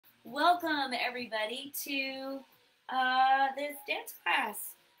Welcome everybody to this dance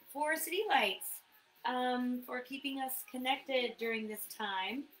class for City Lights, for keeping us connected during this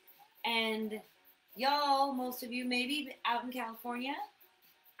time. And y'all, most of you may be out in California.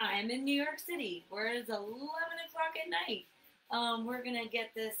 I'm in New York City, where it's 11 o'clock at night. We're gonna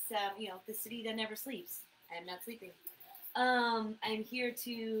get this, the city that never sleeps. I'm not sleeping. I'm here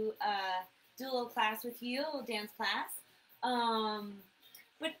to do a little class with you, a little dance class. Um,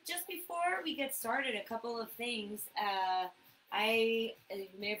 but just before we get started, a couple of things. You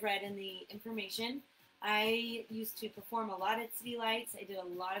may have read in the information, I used to perform a lot at City Lights. I did a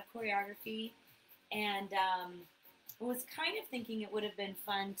lot of choreography, and was kind of thinking it would have been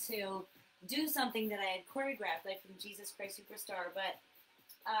fun to do something that I had choreographed, like from Jesus Christ Superstar, but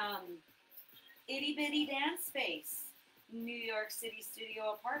um, itty bitty dance space, New York City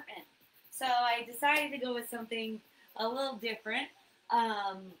studio apartment. So I decided to go with something a little different.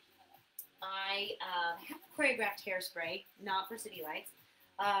 Um, I have choreographed Hairspray, not for City Lights,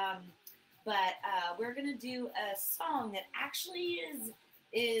 um, but we're gonna do a song that actually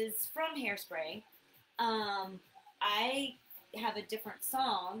is from Hairspray. Um, I have a different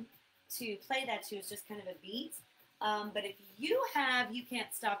song to play that to. It's just kind of a beat. But if you have "You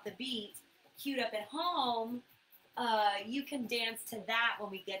Can't Stop the Beat" queued up at home, you can dance to that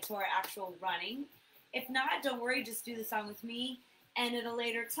when we get to our actual running. If not, don't worry, just do the song with me, and at a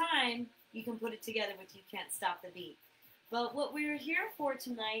later time, you can put it together with "You Can't Stop the Beat." But what we're here for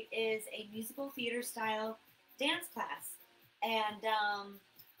tonight is a musical theater style dance class. And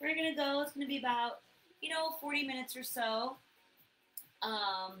we're going to go, it's going to be about, 40 minutes or so.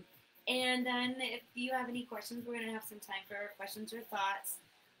 And then if you have any questions, we're going to have some time for questions or thoughts.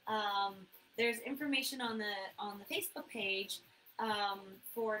 There's information on the Facebook page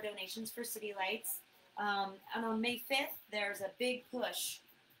for donations for City Lights. And on May 5th, there's a big push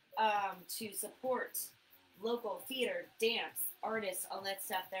to support local theater, dance, artists, all that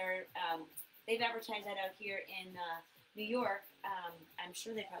stuff. They've advertised that out here in New York. I'm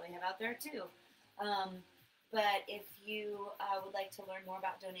sure they probably have out there too. But if you would like to learn more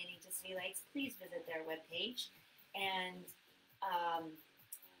about donating to City Lights, please visit their webpage. And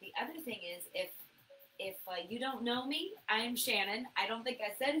the other thing is, if you don't know me, I'm Shannon. I don't think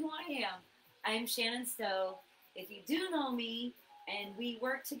I said who I am. I'm Shannon Stowe. If you do know me and we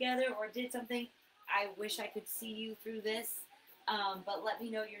worked together or did something, I wish I could see you through this. But let me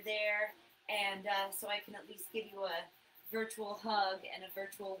know you're there, and so I can at least give you a virtual hug and a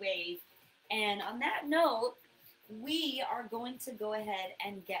virtual wave. And on that note, we are going to go ahead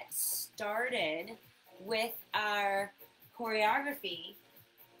and get started with our choreography.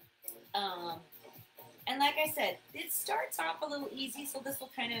 And like I said, it starts off a little easy, so this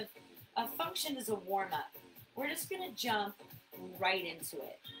will kind of function as a warm-up. We're just going to jump right into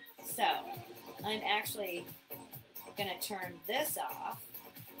it. So I'm actually going to turn this off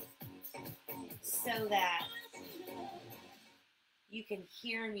so that you can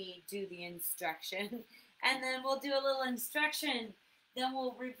hear me do the instruction. And then we'll do a little instruction, then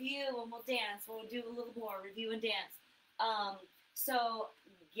we'll review and we'll dance. We'll do a little more review and dance. So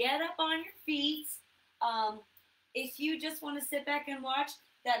get up on your feet. If you just want to sit back and watch,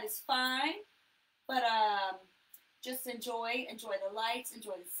 that is fine. But just enjoy the lights,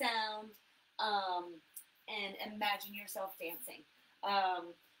 enjoy the sound, and imagine yourself dancing.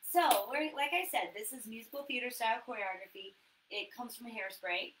 So, like I said, this is musical theater style choreography. It comes from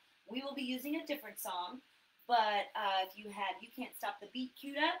Hairspray. We will be using a different song, but if you have "You Can't Stop the Beat"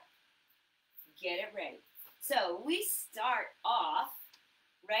 queued up, get it ready. So we start off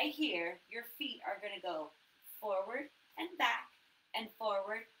right here. Your feet are going to go forward and back, and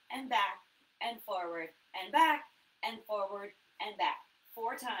forward and back, and forward and back, and forward and back.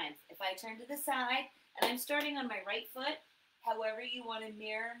 4 times. If I turn to the side, and I'm starting on my right foot, however you want to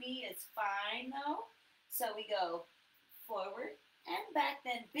mirror me is fine though. So we go forward and back,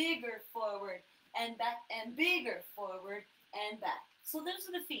 then bigger forward and back, and bigger forward and back. So those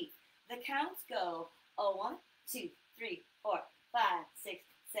are the feet. The counts go 1, 2, 3, 4, 5, 6,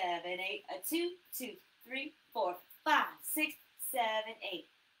 7, 8. 2, 2, 3, 4, 5, 6, 7, 8.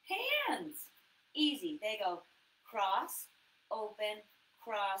 Hands. Easy. They go cross, open,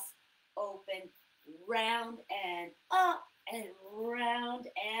 round and up, and round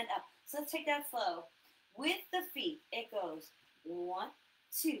and up. So let's take that slow. With the feet, it goes 1,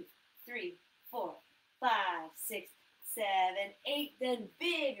 2, 3, 4, 5, 6, 7, 8. Then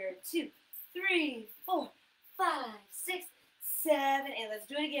bigger. 2, 3, 4, 5, 6, 7, 8. Let's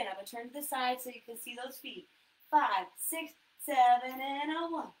do it again. I'm going to turn to the side so you can see those feet. 5, 6, 7, and a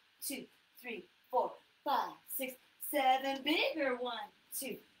 1, 2, 3, 4, 5, 6, 7. Bigger. 1,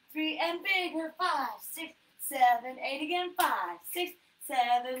 2, 3, 3, and bigger. 5, 6, 7, 8 again. 5, 6,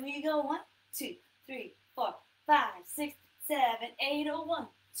 7. We go 1, 2, 3, 4, 5, 6, 7, 8. Oh, 1,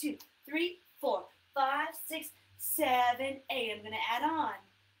 2, 3, 4, 5, 6, 7, 8. I'm going to add on.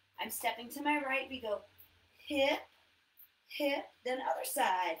 I'm stepping to my right. We go hip, hip, then other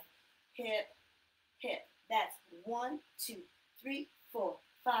side. Hip, hip. That's 1, 2, 3, 4,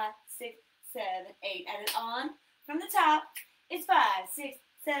 5, 6, 7, 8. Add it on from the top. It's 5, 6,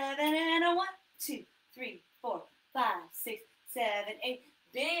 7, and a 1, 2, 3, 4, 5, 6, 7, 8.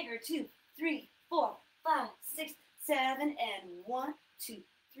 Bigger. 2, 3, 4, 5, 6, 7, and 1, 2,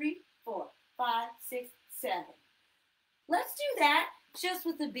 3, 4, 5, 6, 7. Let's do that just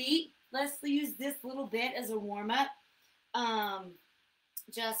with the beat. Let's use this little bit as a warm-up.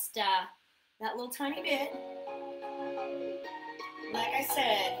 Just that little tiny bit. Like I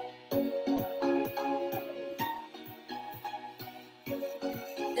said,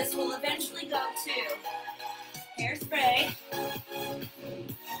 this will eventually go to Hairspray.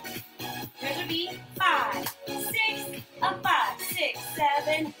 Here's a beat. 5, 6, a 5, 6,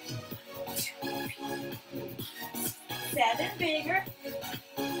 7, 7 bigger.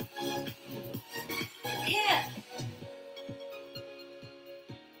 Hip.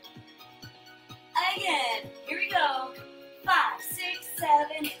 Again. Here we go. 5, 6,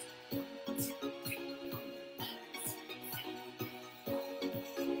 7.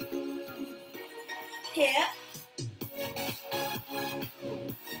 Hip.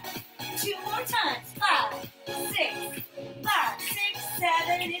 2 more times. 5, 6, 5, 6,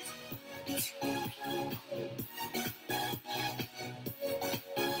 7.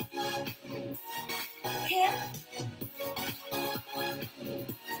 Hip.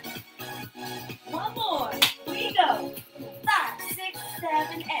 One more. We go. 5, 6,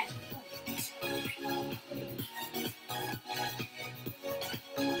 7, and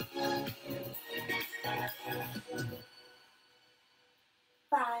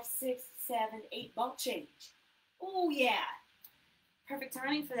 5, 6, 7, 8. Ball change. Oh yeah. Perfect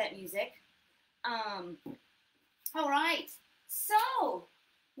timing for that music. All right. So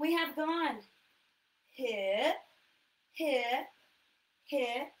we have gone hip, hip,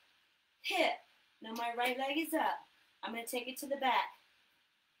 hip, hip. Now my right leg is up. I'm going to take it to the back.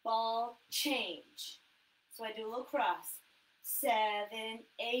 Ball change. So I do a little cross. 7,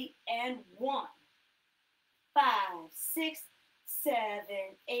 8, and 1. 5, 6, 7,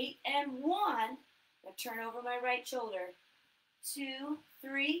 8, and 1. Now turn over my right shoulder. 2,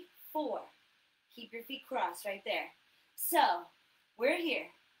 3, 4. Keep your feet crossed right there. So we're here.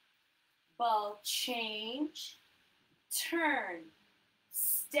 Ball change, turn,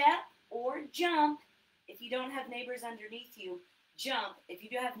 step or jump. If you don't have neighbors underneath you, jump. If you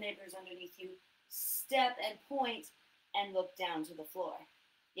do have neighbors underneath you, step and point and look down to the floor.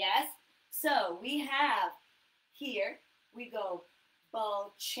 Yes? So we have here, we go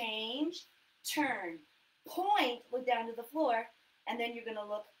ball change, turn, point, look down to the floor, and then you're going to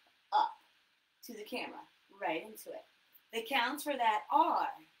look up to the camera, right into it. The counts for that are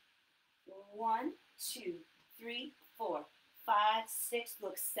 1, 2, 3, 4, 5, 6,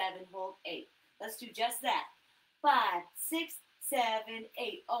 look, 7, hold, 8. Let's do just that. 5, 6, 7,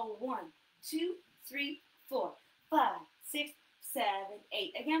 8. Oh, 1, 2, 3, 4, 5, 6, 7,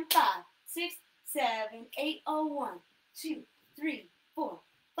 8. Again, 5, 6, 7, 8. Oh, 1, 2, 3, 4,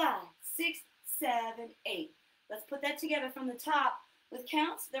 5, 6, 7, 8. Let's put that together from the top with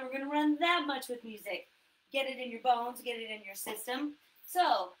counts. Then we're going to run that much with music. Get it in your bones, get it in your system.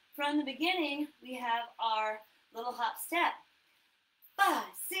 So, from the beginning, we have our little hop step. 5,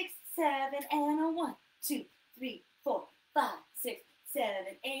 6, 7, and a 1, 2, 3, 4, 5, 6,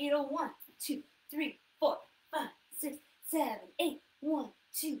 7, 8. Oh, 1, 2, 3, 4, 5, 6, 7, 8. 1,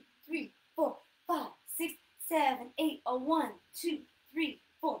 2, 3, 4, 5, 6, 7, 8. Oh, 1, 2, 3,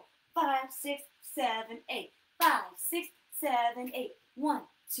 4, 5, 6, 7, 8. 5, 6, 7, 8. 1,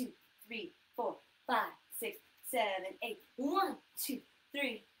 2, 3, 4, 5, 6, 7, 8. 1, 2,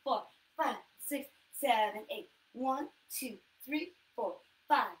 3, 4, 5, 6, 7, 8. 1, 2, 3, 4,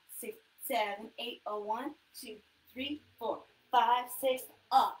 5, 6, 7, 8. Oh, 1, 2, 3, 4, 5, 6,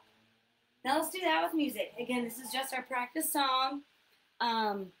 up. Now let's do that with music. Again, this is just our practice song.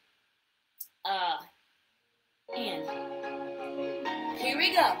 And here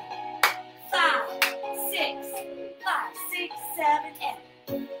we go. 5, 6, 5, 6, 7, and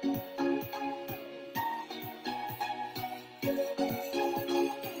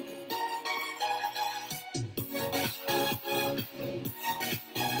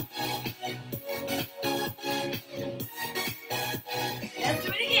let's do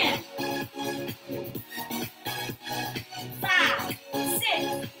it again. 5,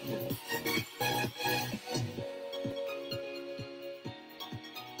 6,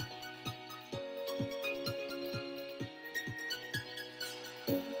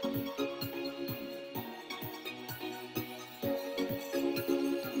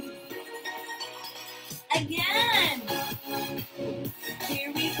 Again.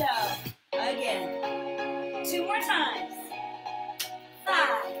 Here we go. Again. 2 more times.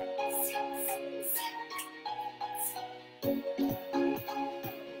 5, 6, 7.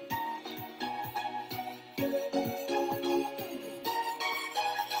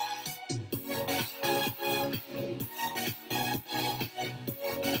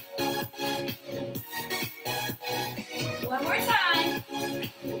 One more time.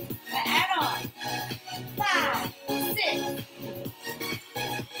 Add on. 5, 6.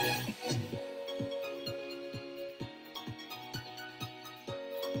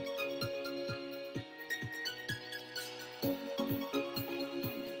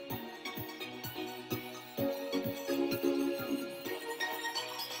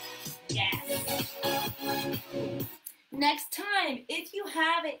 Yes. Next time, if you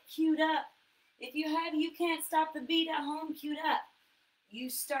have it queued up, if you have You Can't Stop the Beat at home queued up, you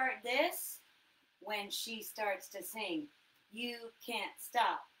start this when she starts to sing. You can't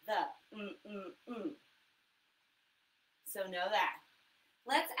stop the So know that.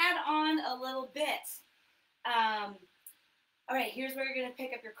 Let's add on a little bit. All right, here's where you're going to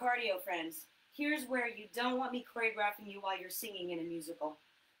pick up your cardio, friends. Here's where you don't want me choreographing you while you're singing in a musical.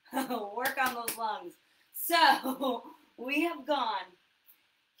 Work on those lungs. So we have gone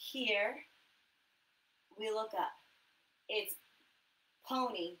here. We look up. It's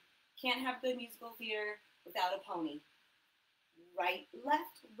pony. Can't have good musical theater without a pony. Right,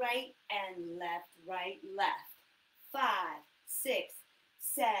 and left, right, left. 5, 6,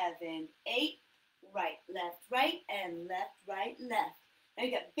 7, 8. Right, and left, right, left. Now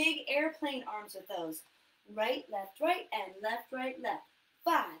you got big airplane arms with those. Right, and left, right, left.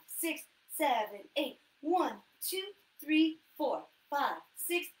 5, 6, 7, 8. 1, 2, 3, 4. 5,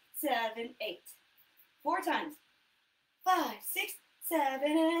 6, 7, 8. 4 times. 5, 6, 7,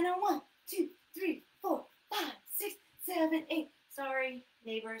 and a 1, 2, 3, 4, 5, 6, 7, 8. Sorry,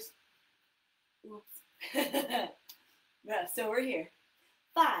 neighbors. Oops. So we're here.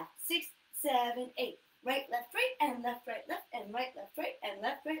 5, 6, 7, 8. Right, and left, right, left, and right, and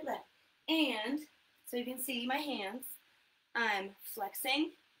left, right, left. And so you can see my hands. I'm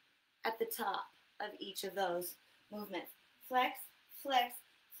flexing at the top of each of those movements. Flex, flex,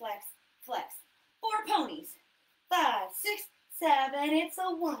 flex, flex. 4 ponies. 5, 6, 7. It's a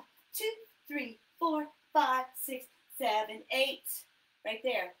 1, 2, 3, 4, 5, 6, 7, 8. Right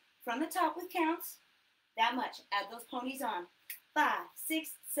there. From the top with counts. That much. Add those ponies on. 5, 6,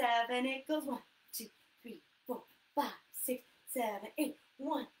 7. It goes 1, 2, 3, 4, 5, 6, 7, 8.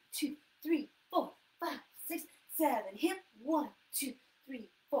 1, 2, 3, 4, 5, 6, 7. Hip. 1, 2, 3,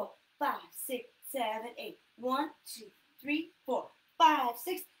 4, 5, 6, 7, 8. 1, 2, 3, 4, 5,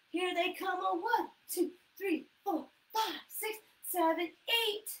 6. Here they come. A 1, 2, 3, 4, 5, 6, 7, 8.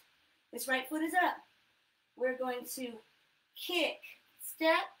 This right foot is up. We're going to kick,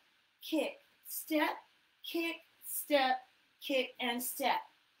 step, kick, step, kick, step, kick, and step.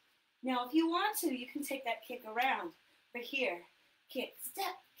 Now, if you want to, you can take that kick around. But here, kick,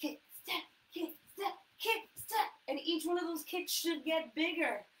 step, kick, step, kick, step, kick, step. And each one of those kicks should get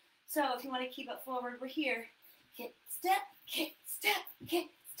bigger. So if you want to keep it forward, we're here. Kick, step, kick, step, kick,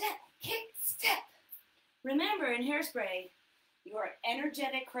 step, kick, step. Remember, in Hairspray, you are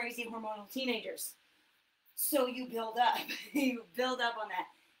energetic, crazy, hormonal teenagers. So you build up. You build up on that.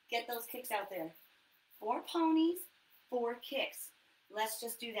 Get those kicks out there. 4 ponies, 4 kicks. Let's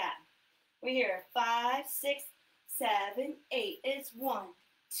just do that. We're here. 5, 6, 7, 8. It's 1,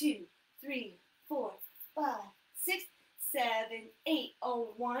 2, 3, 4, 5, 6, 7, 8.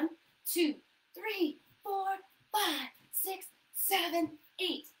 Oh, 1, 2, 3, 4, 5, 6, 7,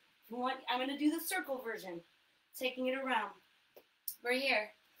 8. I'm going to do the circle version. Taking it around. We're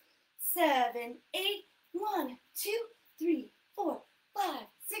here. 7, 8. 1, 2, 3, 4, 5,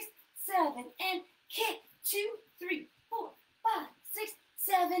 6, 7, and kick. 2, 3, 4, 5, 6,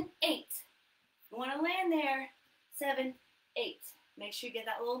 7, 8. You want to land there. 7, 8. Make sure you get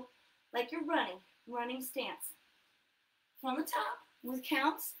that little, like you're running stance. From the top with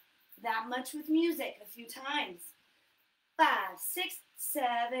counts, that much with music, a few times. 5, 6,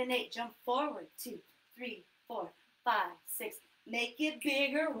 7, 8. Jump forward. 2, 3, 4, 5, 6. Make it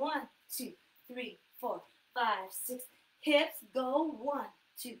bigger. 1, 2, 3, 4, 5, 6. Hips go. 1,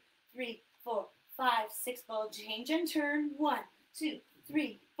 2, 3, 4, 5, 6. Ball change and turn. 1, 2,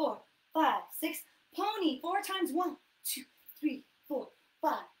 3, 4, 5, 6. Pony 4 times. 1, 2, 3, 4,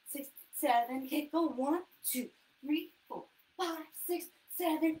 5, 6, 7, 8. Go 1, 2, 3, 4, 5, 6,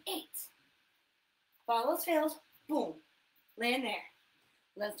 7, 8. Follows, fails, boom. Land there.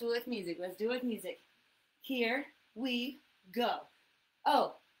 Let's do it with music. Let's do it with music. Here we go.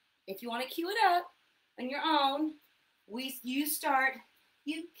 Oh, if you want to cue it up on your own, you start.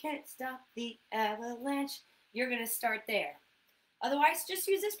 You can't stop the avalanche. You're going to start there. Otherwise, just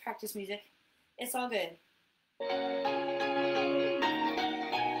use this practice music. It's all good.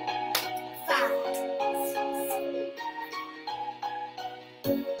 5.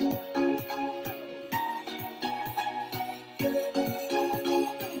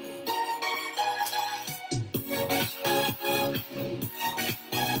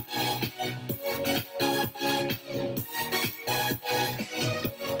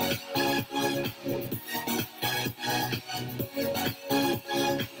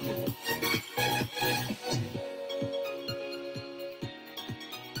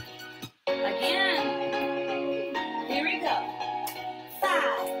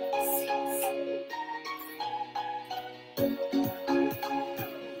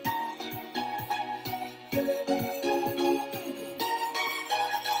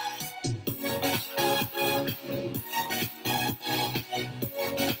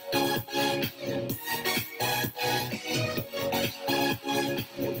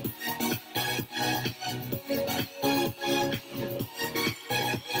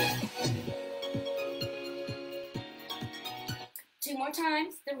 Two more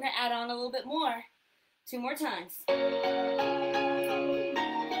times, then we're going to add on a little bit more. 2 more times.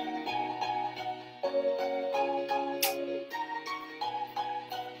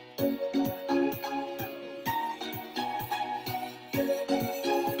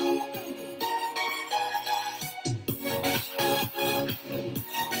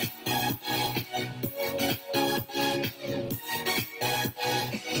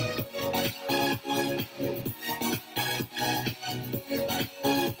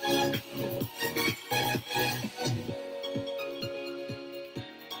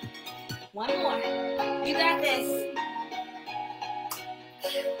 One more. You got this.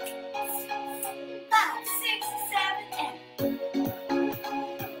 5, 6, 7,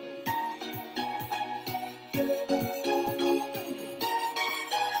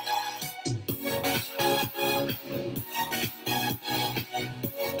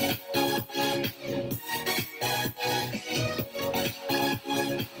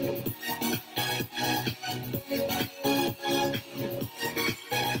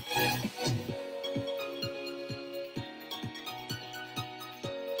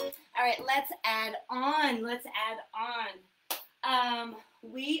 All right, let's add on. Let's add on.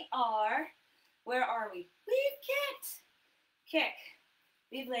 Where are we? We've kicked. Kick.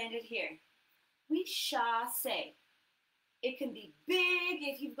 We've landed here. We chasse. It can be big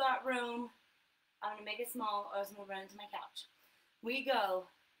if you've got room. I'm going to make it small or else I'm going to run into my couch. We go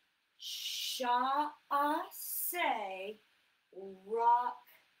chasse, rock,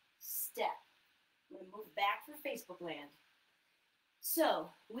 step. I'm going to move back for Facebook land. So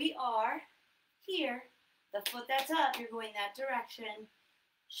we are here. The foot that's up, you're going that direction.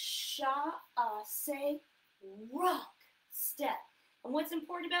 Chasse, rock, step. And what's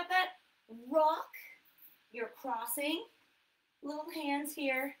important about that? Rock, you're crossing. Little hands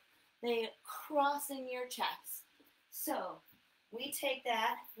here. They crossing your chest. So we take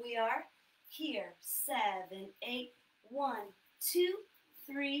that. We are here. 7, 8, 1, 2,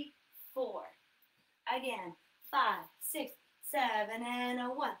 3, 4. Again. 5, 6, 7, and a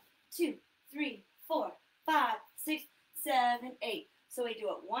 1, 2, 3, 4, 5, 6, 7, 8. So we do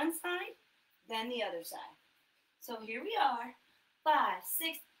it one side, then the other side. So here we are. 5,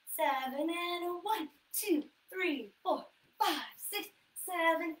 6, 7, and a 1, 2, 3, 4, 5, 6,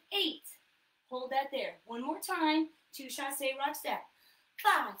 7, 8. Hold that there. One more time. 2 chasse, rock, step.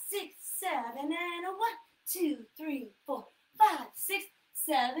 5, 6, 7, and a 1, 2, 3, 4, 5, 6,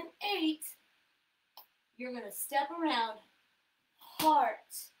 7, 8. You're going to step around.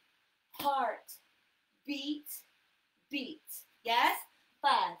 Heart, heart, beat, beat. Yes?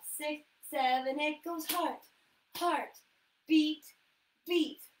 5, 6, 7, 8 goes heart, heart, beat,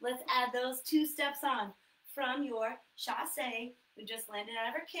 beat. Let's add those 2 steps on from your chasse. We just landed out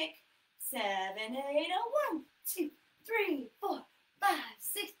of our kick. 7, 8, 1, 2, 3, 4, 5,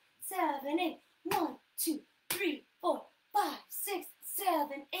 6, 7, 8. 1, 2, 3, 4, 5, 6,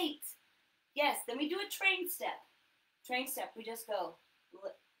 7, 8. Yes, then we do a train step. Train step, we just go,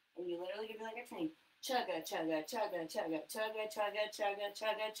 and you literally give me like a train. Chugga, chugga, chugga, chugga, chugga, chugga, chugga,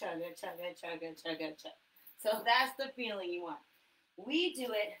 chugga, chugga, chugga, chugga, chugga, chugga. So that's the feeling you want. We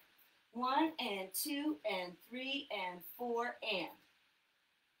do it 1 and 2 and 3 and 4 and.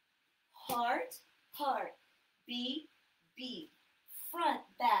 heart, heart, beat, beat, front,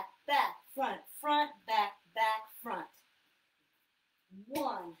 back, back, front, front, back, back, front.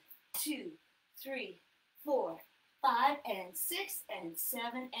 1, 2, 3, 4, 5, and 6, and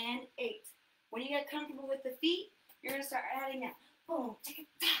 7, and 8. When you get comfortable with the feet, you're going to start adding that boom,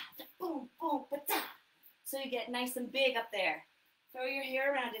 ticka-ta, boom, boom, ba-da. So you get nice and big up there. Throw your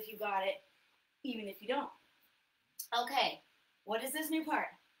hair around if you got it, even if you don't. Okay, what is this new part?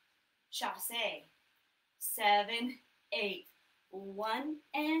 Chasse. 7, 8. 1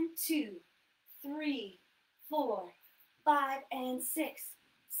 and 2, 3, 4, 5 and 6,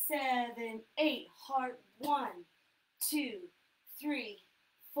 7, 8. Heart 1, 2, 3,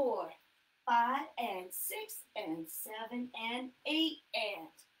 4, 5 and 6 and 7 and 8 and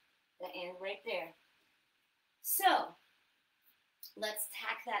the and right there. So let's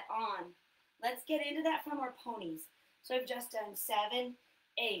tack that on. Let's get into that from our ponies. So I've just done 7,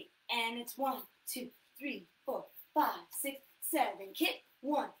 8, and it's 1, 2, 3, 4, 5, 6, 7. Kick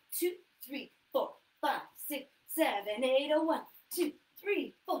 1, 2, 3, 4, 5, 6, 7, 8. A 1, 2,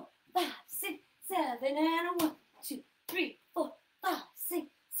 3, 4, 5, 6, 7, and a 1, 2, 3, 4, 5, 6,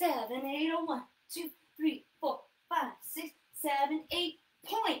 7, 8. A 1, 2, 3, 4, 5, 6, 7, 8.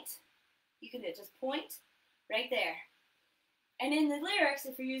 Point. You can do it. Just point right there. And in the lyrics,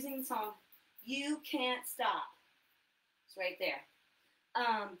 if you're using the song, you can't stop. It's right there.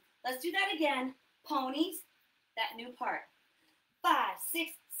 Let's do that again. Ponies, that new part. 5,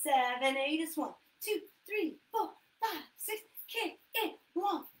 6, 7, 8 is 1, 2, 3, 4, 5, 6. Kick it.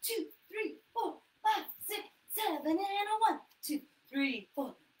 1, 2, 3, 4, 5, 6, 7, and a 1, 2, 3,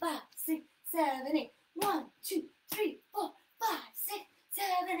 4, 5, 6, 7, 8. 1, 2, 3, 4, 5, 6,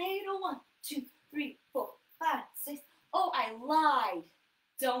 7, 8. A 1, 2, 3, 4, 5, 6. Oh, I lied.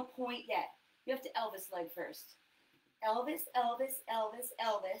 Don't point yet. You have to Elvis leg first. Elvis, Elvis, Elvis,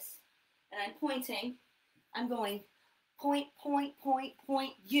 Elvis. And I'm pointing. I'm going point, point, point,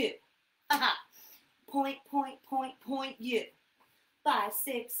 point, you. Haha. Point, point, point, point, you. 5,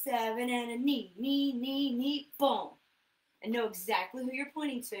 6, 7, and a knee, knee, knee, knee, boom. And know exactly who you're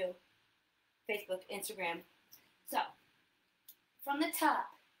pointing to. Facebook, Instagram. So, from the top,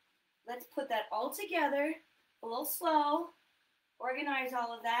 let's put that all together, a little slow, organize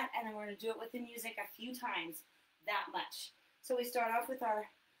all of that, and then we're going to do it with the music a few times, that much. So we start off with our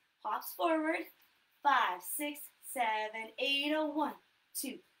hops forward, 5, 6, 7, 8, a 1,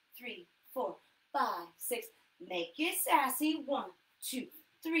 2, 3, 4, 5, 6. Make it sassy, 1, 2,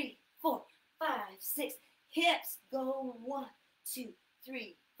 3, 4, 5, 6. Hips go 1, 2,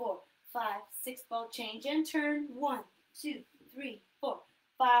 3, 4, 5, 6. Ball change and turn, 1, 2, 3, 4,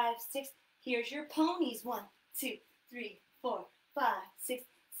 5, 6. Here's your ponies, 1, 2, 3, 4, 5, 6,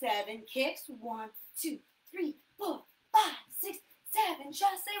 7. Kicks, 1, 2, 3, 4, 5, 6, 7.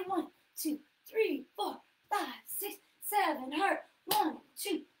 Chasse, 1, 2, 3, 4, 5, 6, 7. Heart, 1,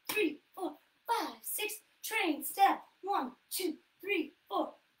 2, 3, 4, 5, 6. Train step, 1, 2, 3,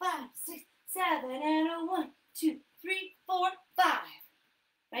 4, 5, 6, 7. And a 1, 2, 3, 4, 5.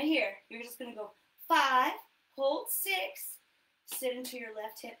 Right here, you're just going to go 5, hold 6, sit into your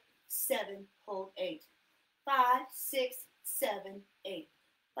left hip, 7, hold 8. 5, 6, 7, 8.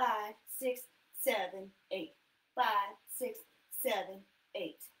 5, 6, 7, 8. 5, 6, 7,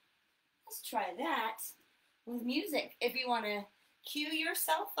 8. Let's try that with music. If you want to cue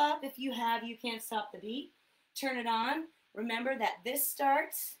yourself up, if you have You Can't Stop the Beat, turn it on. Remember that this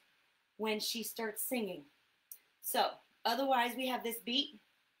starts when she starts singing. So, otherwise we have this beat.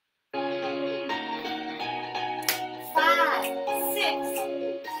 5, 6.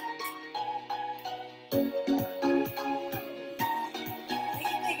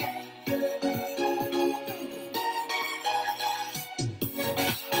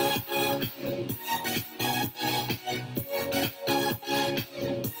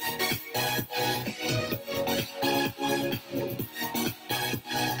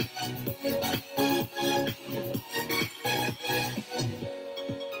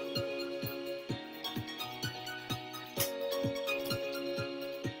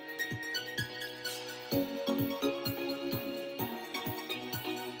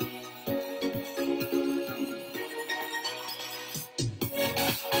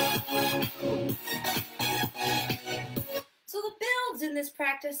 In this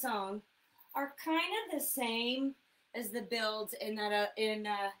practice song are kind of the same as the builds in that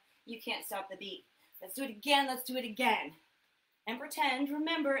You Can't Stop the Beat. Let's do it again. Let's do it again. And pretend,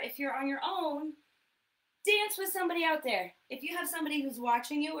 remember, if you're on your own, dance with somebody out there. If you have somebody who's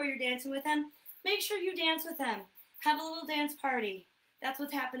watching you or you're dancing with them, make sure you dance with them. Have a little dance party. That's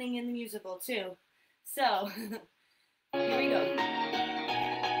what's happening in the musical too. So, here we go.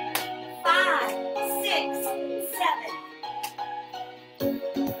 5,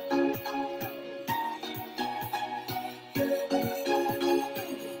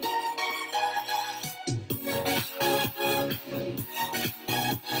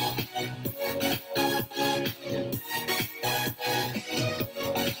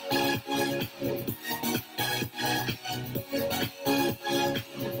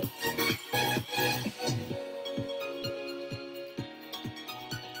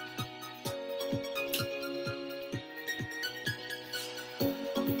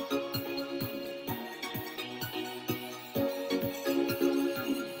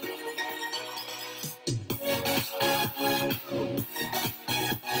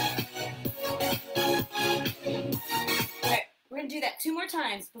 2 more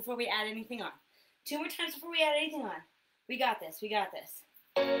times before we add anything on. 2 more times before we add anything on. We got this. We got this.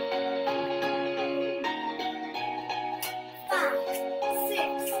 5,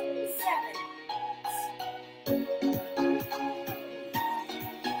 6, 7.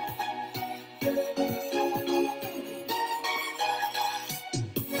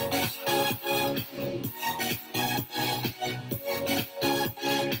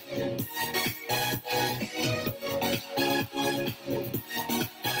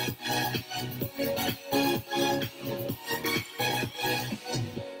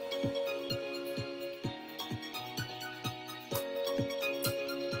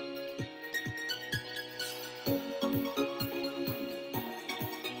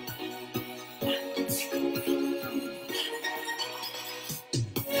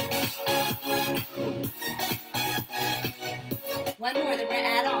 One more, then we're going to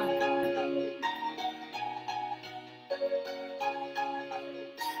add on.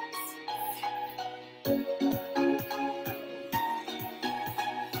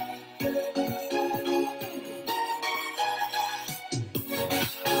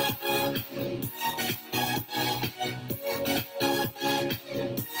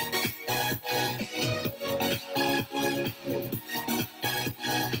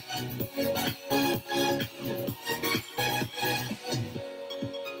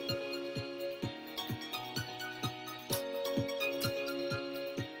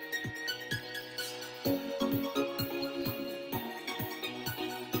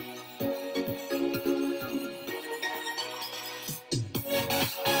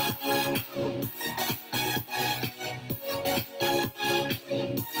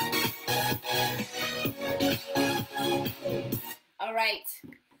 All right,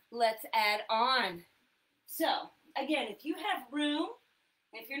 let's add on. So, again, if you have room,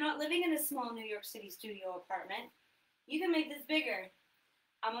 if you're not living in a small New York City studio apartment, you can make this bigger.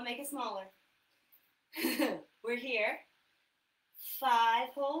 I'm going to make it smaller. We're here. 5,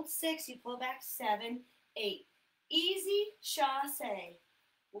 hold 6, you pull back 7, 8. Easy chasse.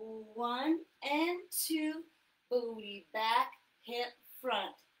 1 and 2, booty back, hip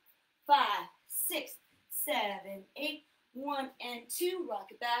front. 5, 6, 7, 8. 1 and 2, rock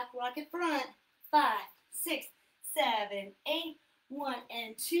it back, rock it front. 5, 6, 7, 8. 1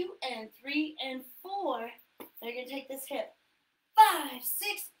 and 2 and 3 and 4. They're going to take this hip. 5,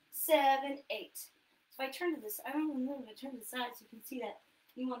 6, 7, 8. So if I turn to this, I don't know if I turn to the side so you can see that.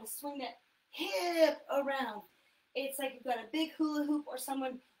 You want to swing that hip around. It's like you've got a big hula hoop or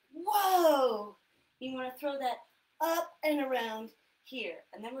someone, whoa! You want to throw that up and around here.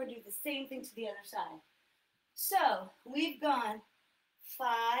 And then we're going to do the same thing to the other side. So we've gone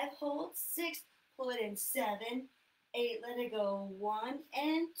 5, hold 6, pull it in 7, 8, let it go. 1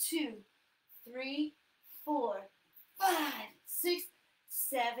 and 2, 3, 4, 5, 6,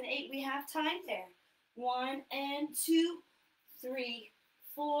 7, 8. We have time there. 1 and 2, 3,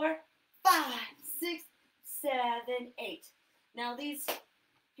 4, 5, 6, 7, 8. Now these,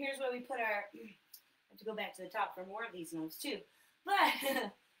 here's where we put our, I have to go back to the top for more of these notes too.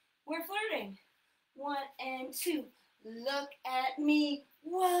 But we're flirting. 1 and 2, look at me,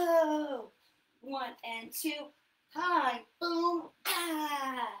 whoa. 1 and 2, hi, boom,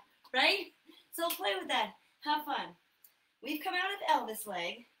 ah. Right? So play with that. Have fun. We've come out of Elvis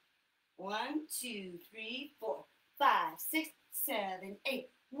leg. 1, 2, 3, 4, 5, 6, 7, 8.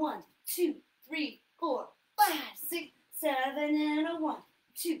 1, 2, 3, 4, 5, 6, 7, and a 1,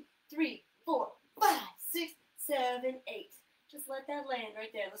 2, 3, 4, 5, 6, 7, 8. Just let that land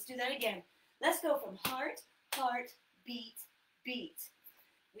right there. Let's do that again. Let's go from heart, heart, beat, beat.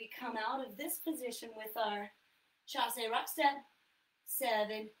 We come out of this position with our chasse rock step.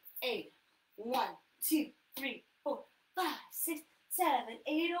 7, 8. 1, 2, 3, 4, 5, 6, 7,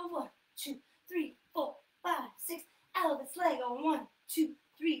 8. Oh, 1, 2, 3, 4, 5, 6. Elvis leg on 1, 2,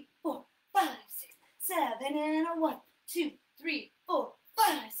 3, 4, 5, 6, 7, and a 1, 2, 3, 4,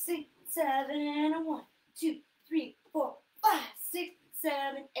 5, 6, 7, and a 1, 2, 3, 4, 5, 6,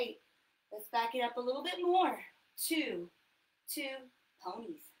 7, 8. Let's back it up a little bit more. 2, 2,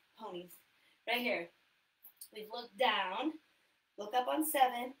 ponies, ponies. Right here. We've looked down. Look up on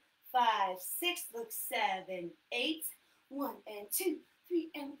 7, 5, 6. Look 7, 8. 1 and 2,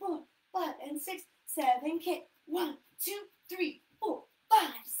 3 and 4, 5 and 6, 7. Kick. 1, 2, 3, 4, 5,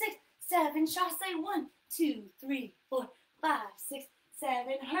 6, 7. Chasse. 1, 2, 3, 4, 5, 6,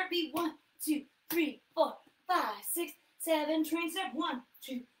 7. Heartbeat. 1, 2, 3, 4, 5, 6, 7. Train step. 1,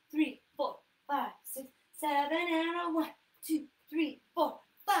 2, 3, 4, 5, 6, 7, and a 1, 2, 3, 4,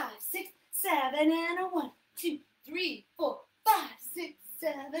 5, 6, 7, and a 1, 2, 3, 4, 5, 6,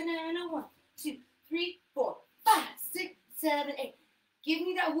 7, and a 1, 2, 3, 4, 5, 6, 7, 8. Give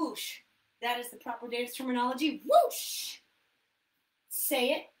me that whoosh. That is the proper dance terminology. Whoosh.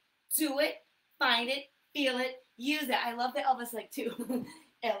 Say it, do it, find it, feel it, use it. I love the Elvis like too.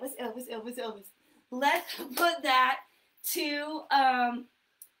 Elvis, Elvis, Elvis, Elvis. Let's put that to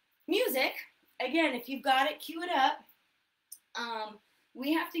music. Again, if you've got it, cue it up.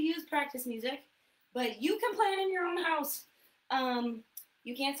 We have to use practice music, but you can play it in your own house.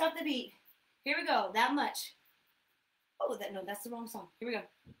 You can't stop the beat. Here we go, that much. Oh, no, that's the wrong song. Here we go.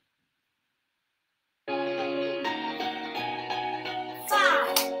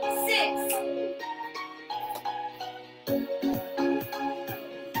 5, 6.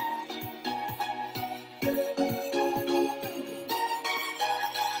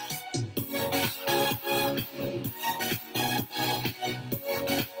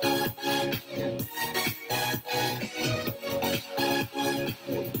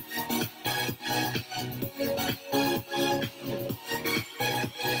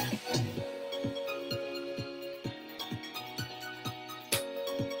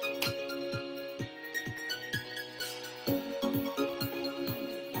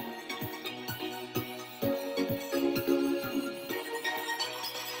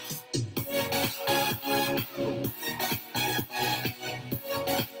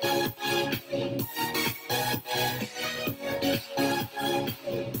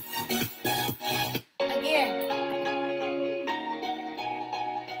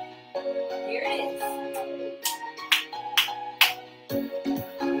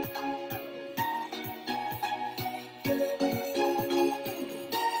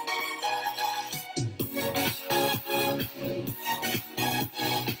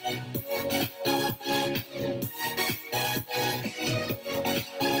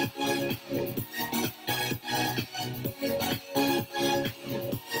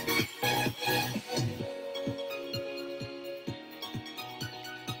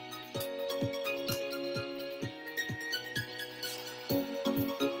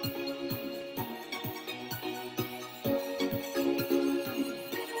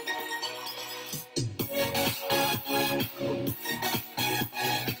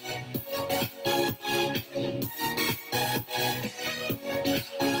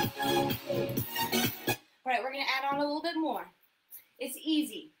 It's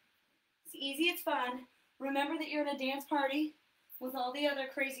easy. It's easy, it's fun. Remember that you're in a dance party with all the other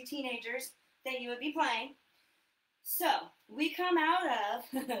crazy teenagers that you would be playing. So, we come out of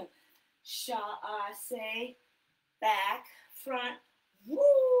shall I say, back, front,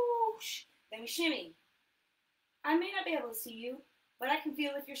 whoosh. Then we shimmy. I may not be able to see you, but I can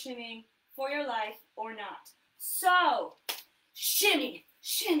feel if you're shimmying for your life or not. So, shimmy,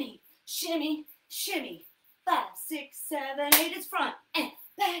 shimmy, shimmy, shimmy. 5, 6, 7, 8, it's front and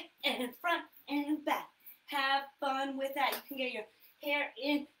back and front and back. Have fun with that. You can get your hair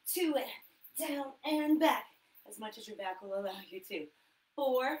into it, down and back, as much as your back will allow you to.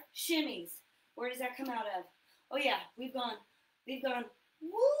 4 shimmies. Where does that come out of? Oh yeah, we've gone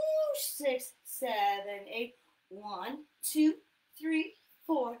whoosh, 6, 7, 8, 1, 2, 3,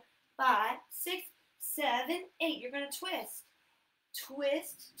 4, 5, 6, 7, 8. You're going to twist.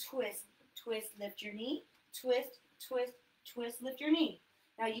 Twist, twist, twist, lift your knee. Twist, twist, twist, lift your knee.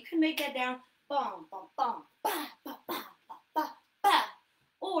 Now you can make that down, bum, bum, bum, ba, ba, ba, ba, ba, ba.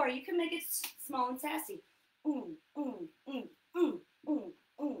 Or you can make it small and sassy.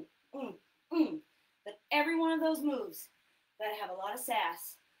 But every one of those moves gotta have a lot of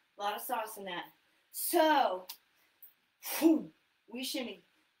sass, a lot of sauce in that. So, we shimmy.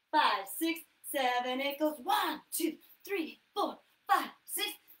 5, 6, 7, it goes 1, 2, 3, 4, 5, 6,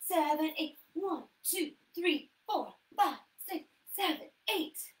 7, 8. 1, 2, 3, 4, 5, 6, 7,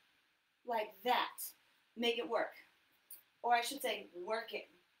 8. Like that. Make it work. Or I should say, work it.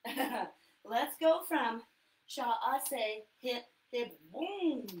 Let's go from, shall I say, hip, hip,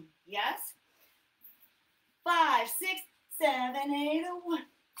 boom. Yes? 5, 6, 7, 8, 1,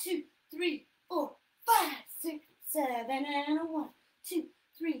 2, 3, 4, 5, 6, 7, and 1, 2,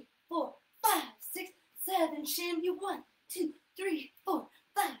 3, 4, 5, 6, 7, shimmy. 1, 2, 3, 4,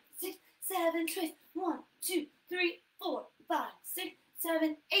 5, 6, 7, twist. 1, 2, 3, 4, 5, 6,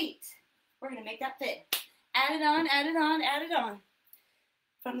 7, 8. We're going to make that fit. Add it on, add it on, add it on.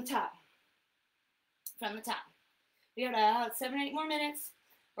 From the top. From the top. We got about 7 or 8 more minutes.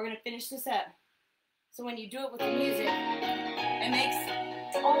 We're going to finish this up. So when you do it with the music, it makes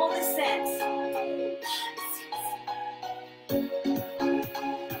all the sense.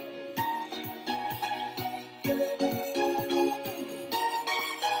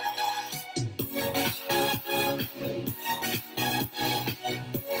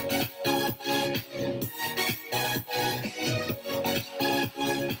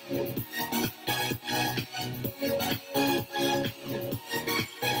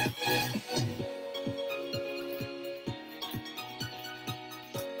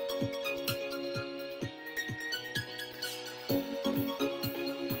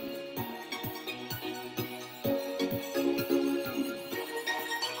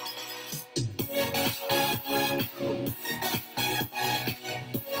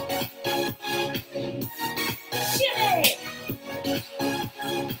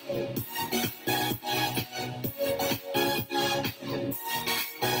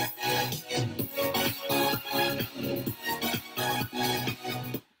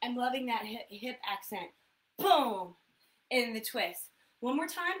 loving that hip accent. Boom, in the twist. One more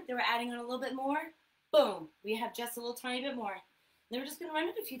time, then we're adding on a little bit more. Boom, we have just a little tiny bit more. Then we're just gonna run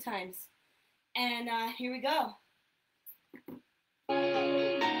it a few times. And here we go.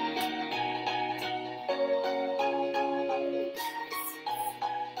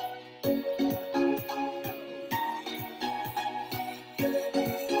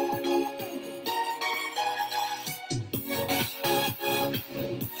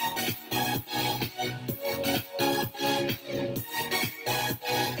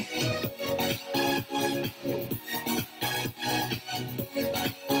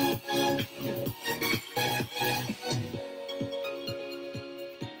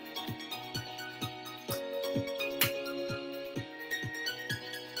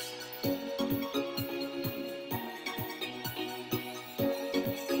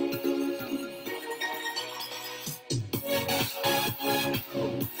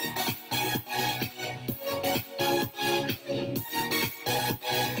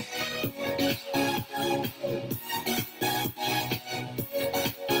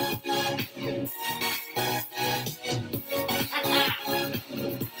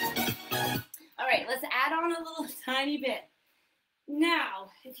 Let's add on a little tiny bit.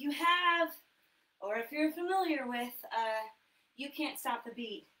 Now, if you have, or if you're familiar with, You Can't Stop the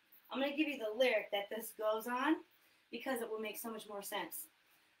Beat, I'm going to give you the lyric that this goes on because it will make so much more sense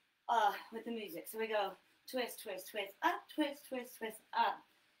with the music. So we go, twist, twist, twist, up, twist, twist, twist, up.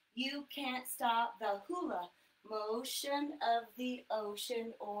 You can't stop the hula motion of the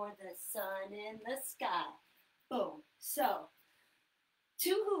ocean or the sun in the sky. Boom. So,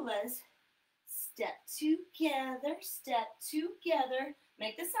 2 hulas. Step together,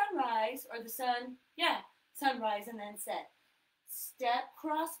 make the sun rise, or the sun, sunrise and then set. Step,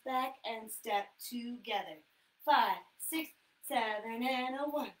 cross back, and step together. 5, 6, 7, and a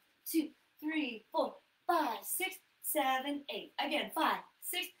 1, 2, 3, 4, 5, 6, 7, 8. Again, 5,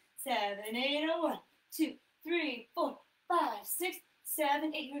 6, 7, 8, a 1, 2, 3, 4, 5, 6,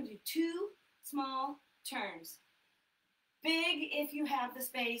 7, 8. You're going to do 2 small turns. Big if you have the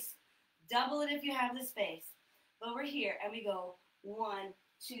space. Double it if you have the space. But we're here, and we go 1,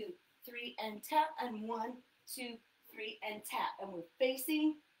 2, 3, and tap, and 1, 2, 3, and tap. And we're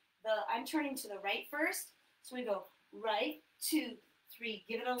facing I'm turning to the right first. So we go right, 2, 3.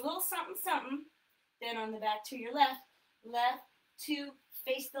 Give it a little something, something. Then on the back to your left, left, 2,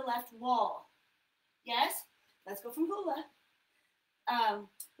 face the left wall. Yes? Let's go from hula.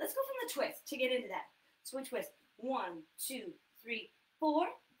 Let's go from the twist to get into that. So we twist. 1, 2, 3, 4,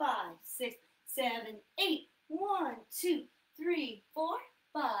 5, 6, 7, 8. 1, 2, 3, 4,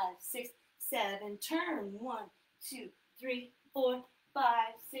 5, 6, 7. Turn. 1, 2, 3, 4, 5,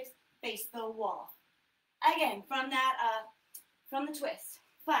 6. Face the wall. Again, from that, from the twist.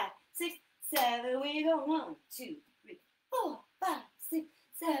 5, 6, 7. We go 1, 2, 3, 4, 5, 6,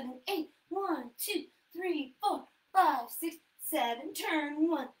 7, 8. 1, 2, 3, 4, 5, 6, 7. Turn.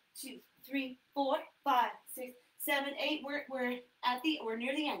 1, 2, 3, 4, 5, 6, 7, 8. We're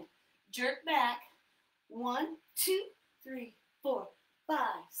near the end. Jerk back. 1, 2, 3, 4, 5,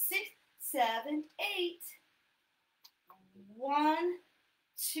 6, 7, 8. 1,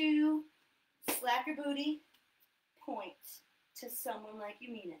 2. Slap your booty. Point to someone like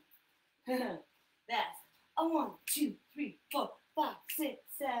you mean it. That's a 1, 2, 3, 4, 5, 6,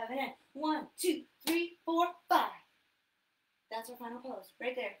 7, 8. 1, 2, 3, 4, 5. That's our final pose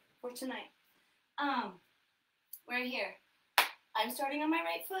right there for tonight. We're here. I'm starting on my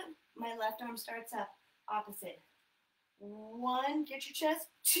right foot. My left arm starts up. Opposite. 1, get your chest.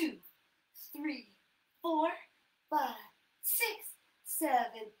 2, 3, 4, 5, 6, 7,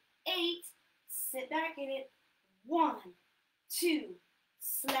 8. Sit back in it. 1, 2.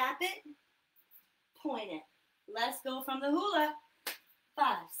 Slap it. Point it. Let's go from the hula.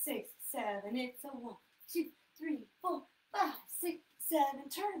 5, 6, 7. It's a 1, 2, 3, 4, 5, 6, 7.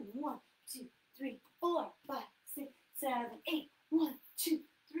 Turn. 1, 2, 3, 4, 5, 6, 7, 8. 1, 2,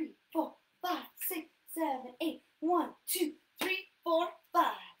 3, 4, 5, 6, 7, 8. 1, 2, 3, 4,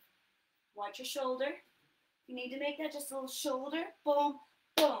 5. Watch your shoulder. If you need to make that just a little shoulder, boom,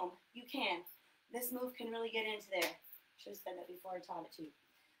 boom, you can. This move can really get into there. Should have said that before I taught it to you.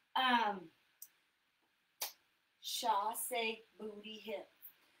 Chasse, booty, hip.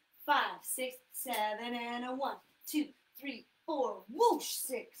 5, 6, 7, and a 1, 2, 3, 4. Whoosh,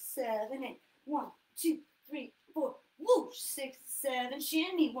 6, 7, 8. 1, 2, 3, 4. Whoosh, 6, 7.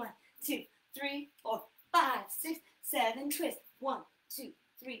 Shimmy. 1, 2, 3, 4, 5, 6, 7. Twist. 1, 2,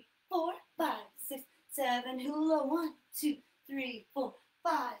 3, 4, 5, 6, 7. Hula. 1, 2, 3, 4,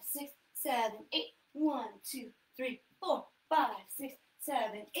 5, 6, 7, 8. 1, 2, 3, 4, 5, 6,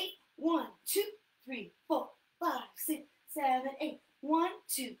 7, 8. 1, 2, 3, 4, 5, 6, 7, 8. 1,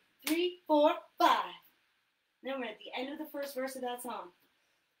 2, 3, 4, 5. Then we're at the end of the first verse of that song.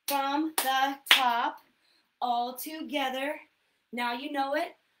 From the top, all together. Now you know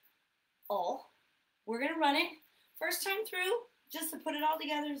it. All. We're going to run it. First time through, just to put it all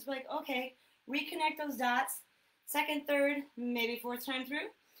together, is like, okay, reconnect those dots. Second, third, maybe fourth time through.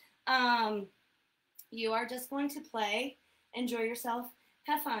 You are just going to play, enjoy yourself,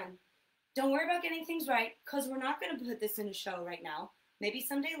 have fun. Don't worry about getting things right, because we're not going to put this in a show right now. Maybe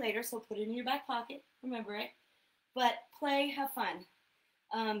someday later, so put it in your back pocket. Remember it. But play, have fun.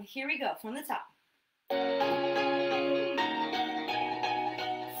 Here we go, from the top.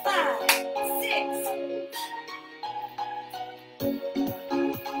 5, 6.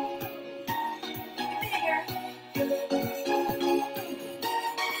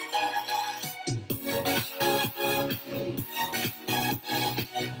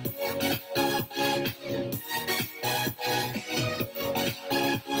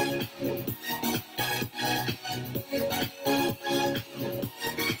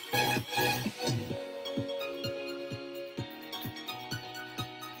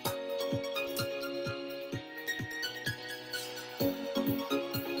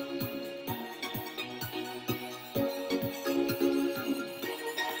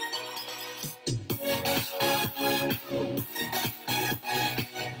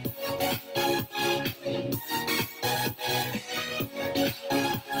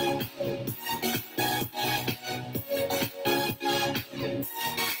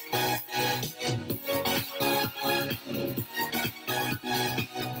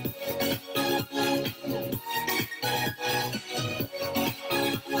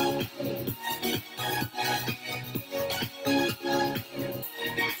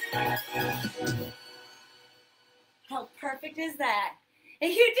 How perfect is that? And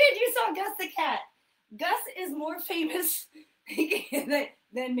you saw Gus the cat. Gus is more famous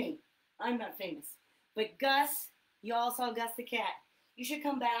than me. I'm not famous. But Gus, y'all saw Gus the cat. You should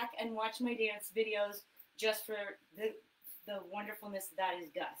come back and watch my dance videos just for the wonderfulness that is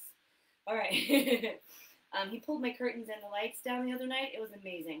Gus. All right. He pulled my curtains and the lights down the other night. It was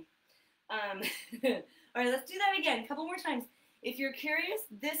amazing. All right, let's do that again. A couple more times. If you're curious,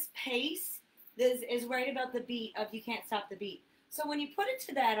 this pace is right about the beat of You Can't Stop the Beat. So when you put it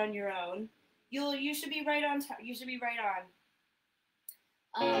to that on your own, you should be right on. You should be right on.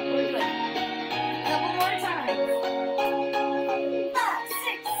 We're good. A couple more times. 5,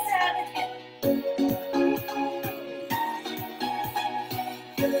 6, 7, 8.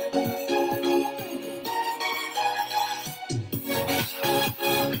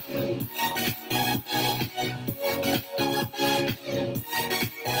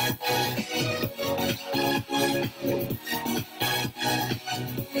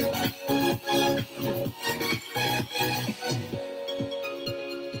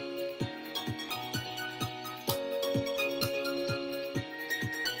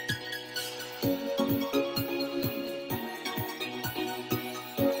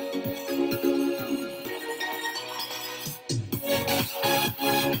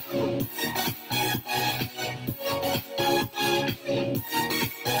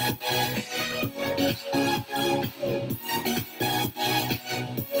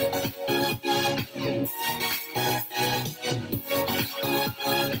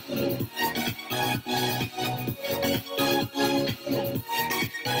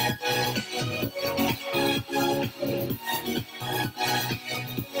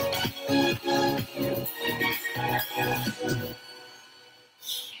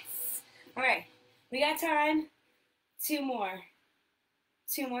 Time. Two more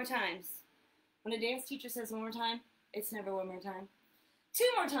times. When a dance teacher says one more time, it's never one more time. 2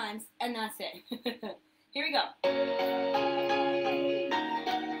 more times, and that's it. Here we go.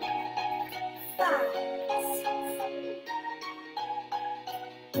 5, 6.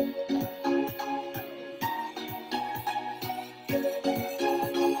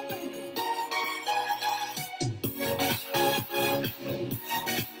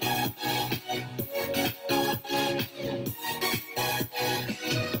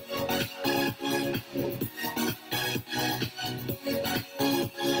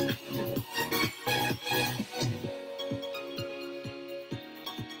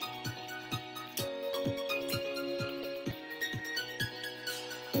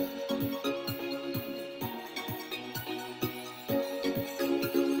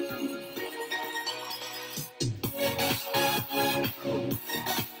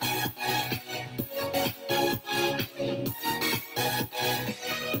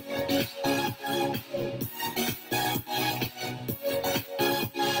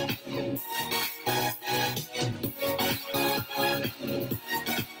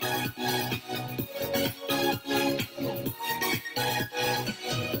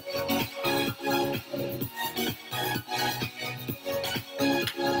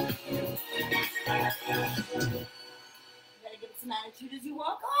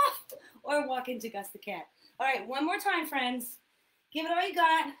 talking to Gus the cat. All right, one more time, friends. Give it all you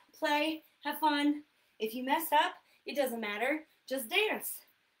got. Play. Have fun. If you mess up, it doesn't matter. Just dance.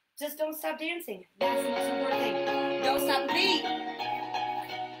 Just don't stop dancing. That's the most important thing. Don't stop the beat.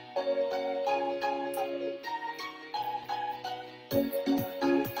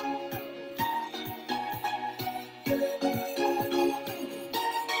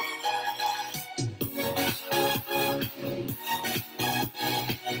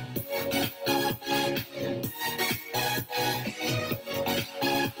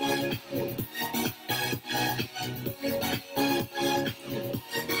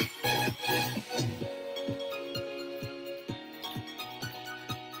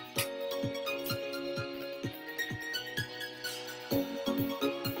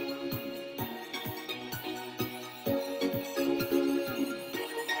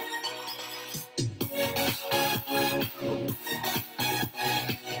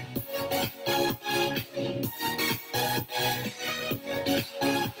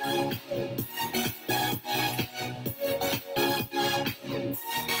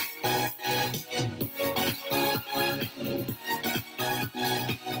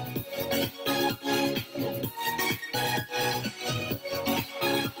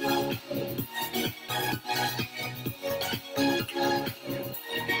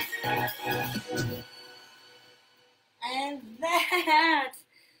 And that,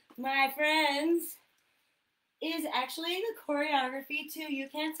 my friends, is actually the choreography to You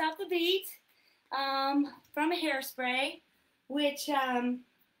Can't Stop the Beat from Hairspray, which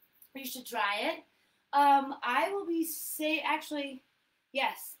you should try it. I will be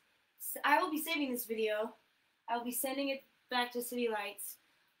I will be saving this video. I will be sending it back to City Lights.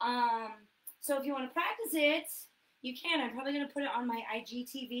 So if you want to practice it, you can. I'm probably going to put it on my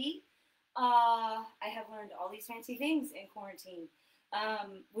IGTV. I have learned all these fancy things in quarantine,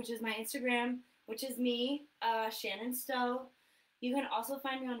 which is my Instagram, which is me, Shannon Stowe. You can also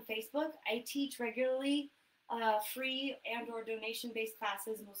find me on Facebook. I teach regularly free and or donation-based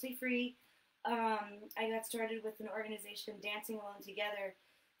classes, mostly free. I got started with an organization, Dancing Alone Together,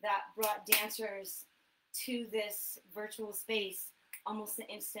 that brought dancers to this virtual space almost the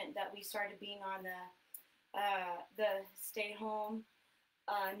instant that we started being on the stay-home.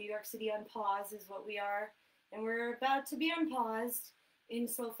 New York City on pause is what we are, and we're about to be unpaused in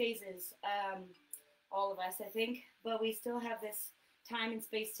slow phases, all of us, I think, but we still have this time and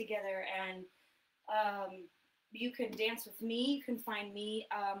space together, and you can dance with me. You can find me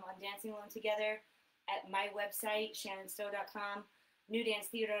on Dancing Alone Together at my website, shannonstowe.com,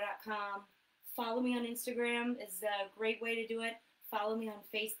 newdancetheater.com. Follow me on Instagram is a great way to do it. Follow me on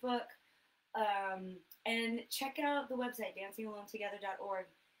Facebook. And check out the website, dancingalonetogether.org.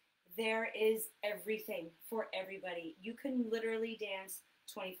 There is everything for everybody. You can literally dance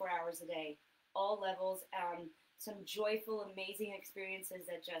 24 hours a day, all levels, some joyful, amazing experiences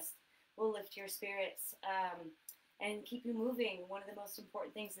that just will lift your spirits and keep you moving. One of the most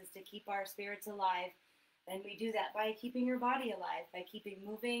important things is to keep our spirits alive, and we do that by keeping your body alive, by keeping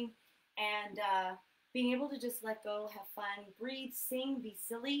moving, and being able to just let go, have fun, breathe, sing, be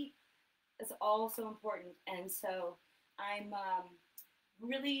silly. It's all so important, and so I'm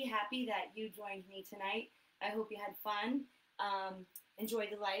really happy that you joined me tonight. I hope you had fun, enjoyed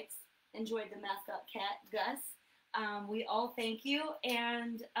the lights, enjoyed the mascot cat, Gus. We all thank you,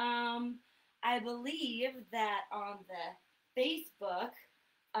 and I believe that on the Facebook,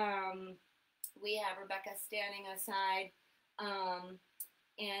 we have Rebecca standing aside,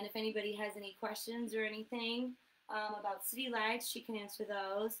 and if anybody has any questions or anything about City Lights, she can answer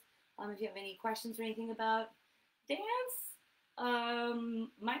those. If you have any questions or anything about dance, my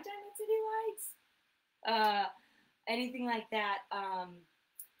time at City Lights, anything like that,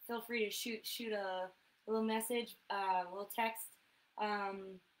 feel free to shoot a little message, a little text.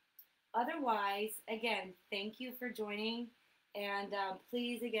 Otherwise, again, thank you for joining, and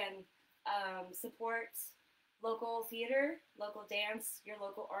please, again, support local theater, local dance, your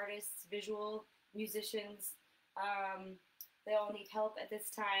local artists, visual, musicians. They all need help at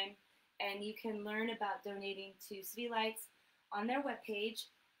this time, and you can learn about donating to City Lights on their webpage,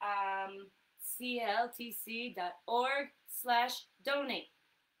 cltc.org/donate.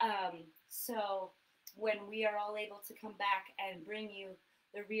 So when we are all able to come back and bring you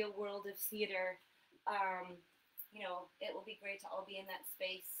the real world of theater, you know, it will be great to all be in that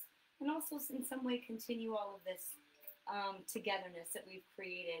space, and also in some way continue all of this togetherness that we've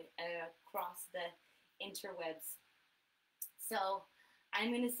created across the interwebs. So I'm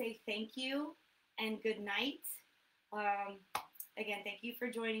going to say thank you and good night. Again, thank you for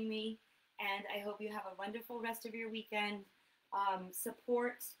joining me, and I hope you have a wonderful rest of your weekend.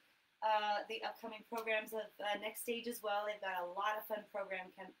 Support the upcoming programs of Next Stage as well. They've got a lot of fun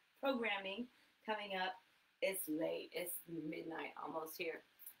programming coming up. It's late. It's midnight almost here.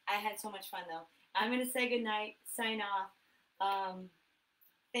 I had so much fun though. I'm going to say goodnight, sign off.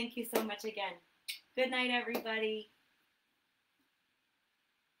 Thank you so much again. Good night, everybody.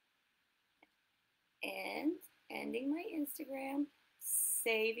 And ending my Instagram,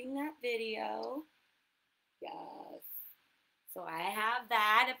 saving that video. Yes. So I have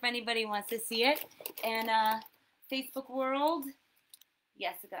that if anybody wants to see it. And Facebook world.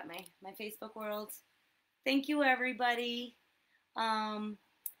 Yes, I got my Facebook world. Thank you, everybody. I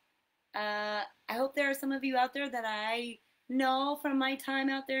hope there are some of you out there that I know from my time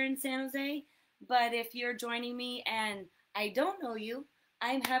out there in San Jose. But if you're joining me and I don't know you,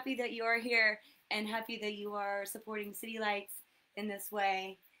 I'm happy that you are here and happy that you are supporting City Lights in this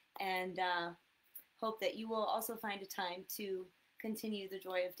way. And hope that you will also find a time to continue the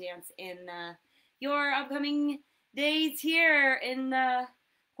joy of dance in your upcoming days here in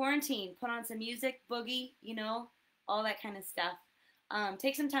quarantine. Put on some music, boogie, you know, all that kind of stuff.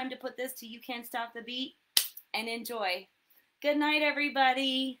 Take some time to put this to You Can't Stop the Beat and enjoy. Good night,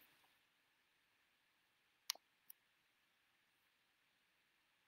 everybody.